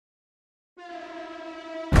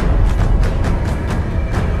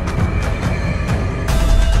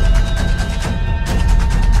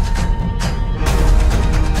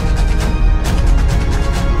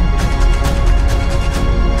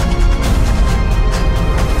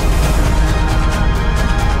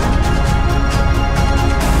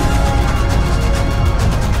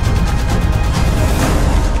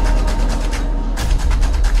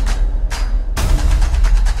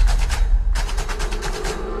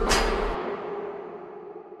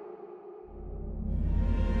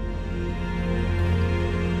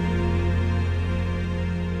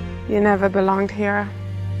You never belonged here.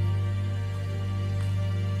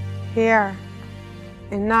 Here,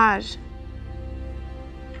 in Naj.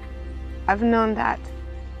 I've known that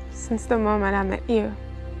since the moment I met you.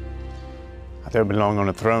 I don't belong on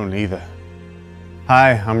a throne either.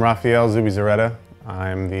 Hi, I'm Rafael Zubizarreta.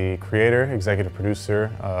 I'm the creator, executive producer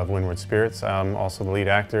of Windward Spirits. I'm also the lead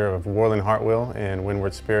actor of Warlan Hartwill in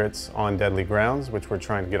Windward Spirits on Deadly Grounds, which we're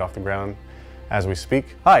trying to get off the ground as we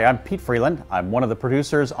speak. Hi, I'm Pete Freeland. I'm one of the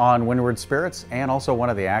producers on Windward Spirits and also one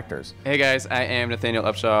of the actors. Hey guys, I am Nathaniel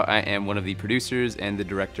Upshaw. I am one of the producers and the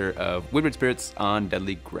director of Windward Spirits on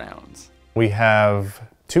Deadly Grounds. We have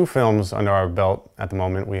 2 films under our belt at the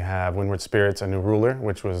moment. We have Windward Spirits, A New Ruler,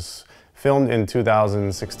 which was filmed in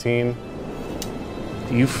 2016.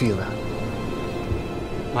 Do you feel that?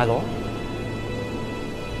 My lord?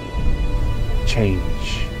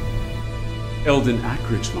 Change. Eldon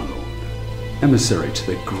Ackridge, my lord. Emissary to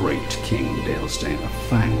the great King Dalesdane of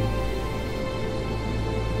Fang.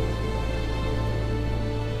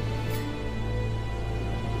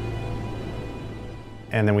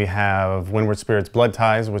 And then we have Windward Spirits Blood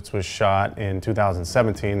Ties, which was shot in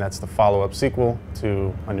 2017. That's the follow-up sequel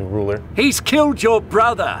to A New Ruler. He's killed your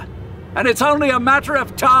brother, and it's only a matter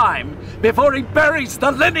of time before he buries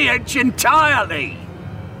the lineage entirely.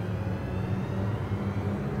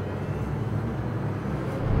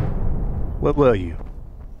 Where were you?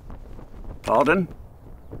 Pardon?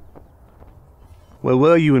 Where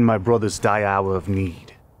were you in my brother's dire hour of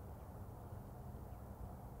need?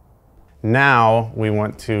 Now we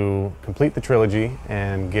want to complete the trilogy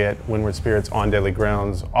and get Windward Spirits on Deadly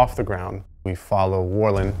Grounds off the ground. We follow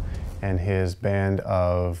Warlan and his band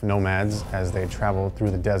of nomads as they travel through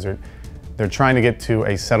the desert. They're trying to get to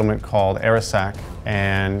a settlement called Arasak,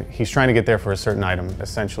 and he's trying to get there for a certain item,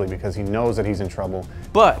 essentially because he knows that he's in trouble.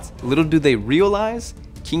 But little do they realize,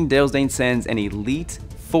 King Dalesdane sends an elite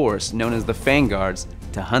force known as the Vangaards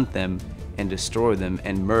to hunt them and destroy them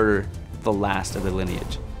and murder the last of the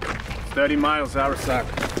lineage. 30 miles, Arasak.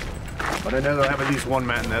 But I know they'll have at least one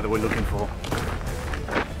man there that we're looking for.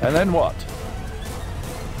 And then what?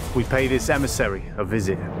 We pay this emissary a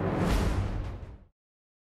visit.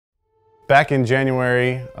 Back in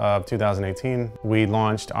January of 2018, we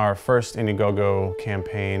launched our first Indiegogo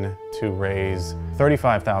campaign to raise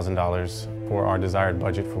 $35,000 for our desired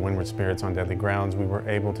budget for Windward Spirits on Deadly Grounds. We were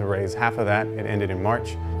able to raise half of that. It ended in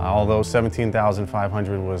March. Although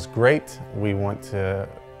 $17,500 was great, we want to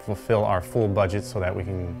fulfill our full budget so that we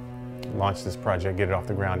can launch this project, get it off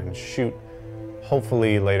the ground, and shoot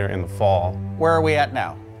hopefully later in the fall. Where are we at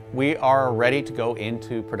now? We are ready to go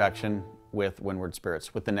into production with Windward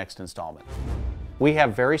Spirits, with the next installment. We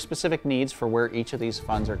have very specific needs for where each of these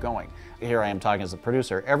funds are going. Here I am talking as a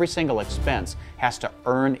producer. Every single expense has to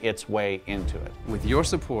earn its way into it. With your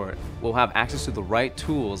support, we'll have access to the right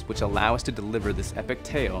tools which allow us to deliver this epic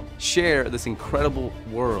tale, share this incredible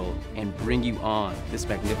world, and bring you on this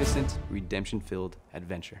magnificent, redemption-filled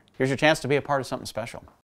adventure. Here's your chance to be a part of something special.